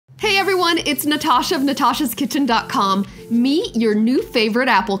everyone, it's Natasha of NatashasKitchen.com. Meet your new favorite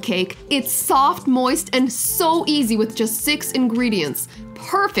apple cake. It's soft, moist, and so easy with just 6 ingredients.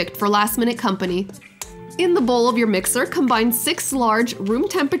 Perfect for last-minute company. In the bowl of your mixer, combine 6 large, room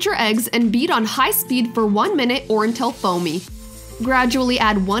temperature eggs and beat on high speed for 1 minute or until foamy. Gradually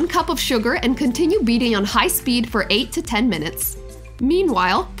add 1 cup of sugar and continue beating on high speed for 8 to 10 minutes.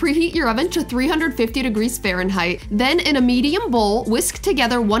 Meanwhile, preheat your oven to 350 degrees Fahrenheit. Then in a medium bowl, whisk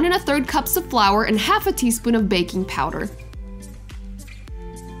together 1 1/3 cups of flour and ½ a teaspoon of baking powder.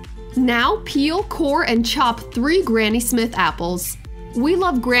 Now peel, core, and chop 3 Granny Smith apples. We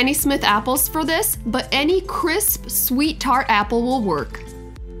love Granny Smith apples for this, but any crisp, sweet tart apple will work.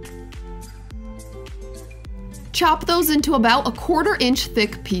 Chop those into about 1/4 inch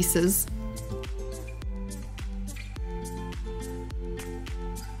thick pieces.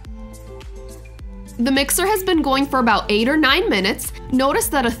 The mixer has been going for about 8 or 9 minutes. Notice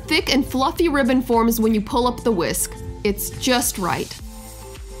that a thick and fluffy ribbon forms when you pull up the whisk. It's just right.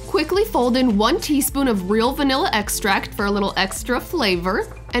 Quickly fold in 1 teaspoon of real vanilla extract for a little extra flavor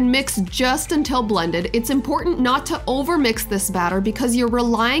and mix just until blended. It's important not to overmix this batter because you're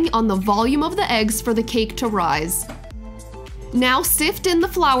relying on the volume of the eggs for the cake to rise. Now sift in the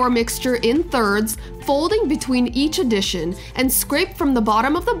flour mixture in thirds, folding between each addition, and scrape from the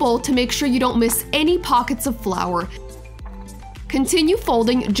bottom of the bowl to make sure you don't miss any pockets of flour. Continue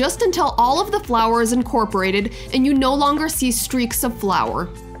folding just until all of the flour is incorporated and you no longer see streaks of flour.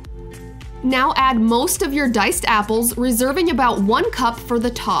 Now add most of your diced apples, reserving about 1 cup for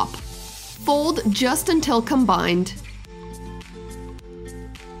the top. Fold just until combined.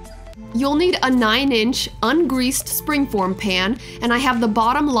 You'll need a 9-inch ungreased springform pan, and I have the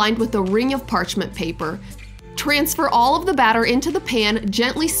bottom lined with a ring of parchment paper. Transfer all of the batter into the pan,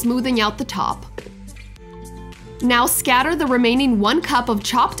 gently smoothing out the top. Now scatter the remaining 1 cup of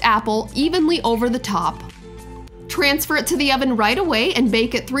chopped apple evenly over the top. Transfer it to the oven right away and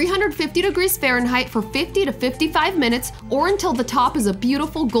bake at 350 degrees Fahrenheit for 50 to 55 minutes or until the top is a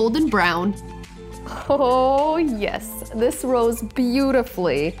beautiful golden brown. Oh yes, this rose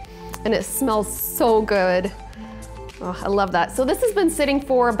beautifully. And it smells so good. Oh, I love that. So this has been sitting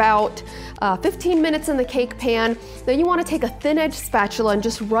for about 15 minutes in the cake pan. Then you want to take a thin edge spatula and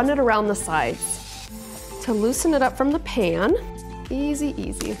just run it around the sides to loosen it up from the pan. Easy,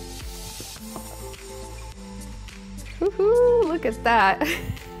 easy. Woohoo, look at that.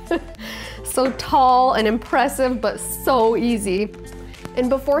 So tall and impressive, but so easy.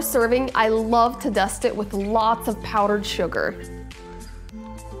 And before serving, I love to dust it with lots of powdered sugar.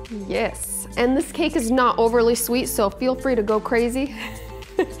 Yes, and this cake is not overly sweet, so feel free to go crazy.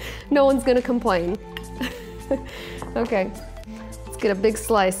 No one's gonna complain. Okay, let's get a big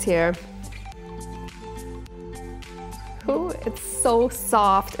slice here. Ooh, it's so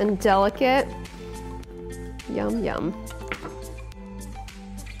soft and delicate. Yum, yum.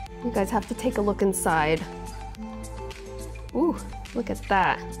 You guys have to take a look inside. Ooh, look at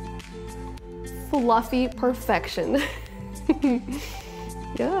that. Fluffy perfection.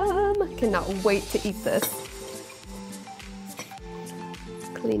 Yum! Cannot wait to eat this.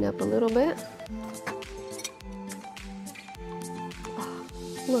 Clean up a little bit. Oh,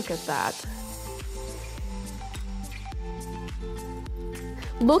 look at that.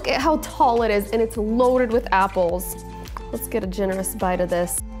 Look at how tall it is, and it's loaded with apples. Let's get a generous bite of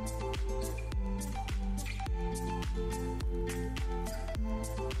this.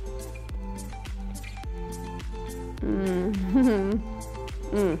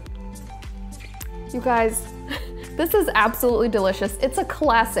 You guys, this is absolutely delicious. It's a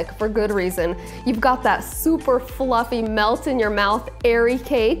classic for good reason. You've got that super fluffy, melt in your mouth, airy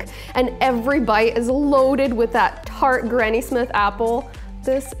cake, and every bite is loaded with that tart Granny Smith apple.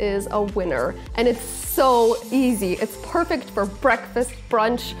 This is a winner, and it's so easy. It's perfect for breakfast,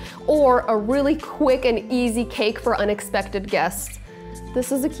 brunch, or a really quick and easy cake for unexpected guests.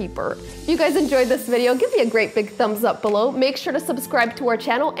 This is a keeper. If you guys enjoyed this video, give me a great big thumbs up below. Make sure to subscribe to our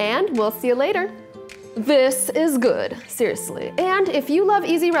channel, and we'll see you later. This is good, seriously. And if you love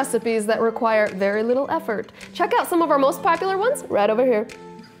easy recipes that require very little effort, check out some of our most popular ones right over here.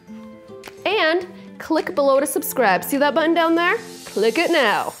 And click below to subscribe. See that button down there? Click it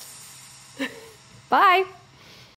now. Bye.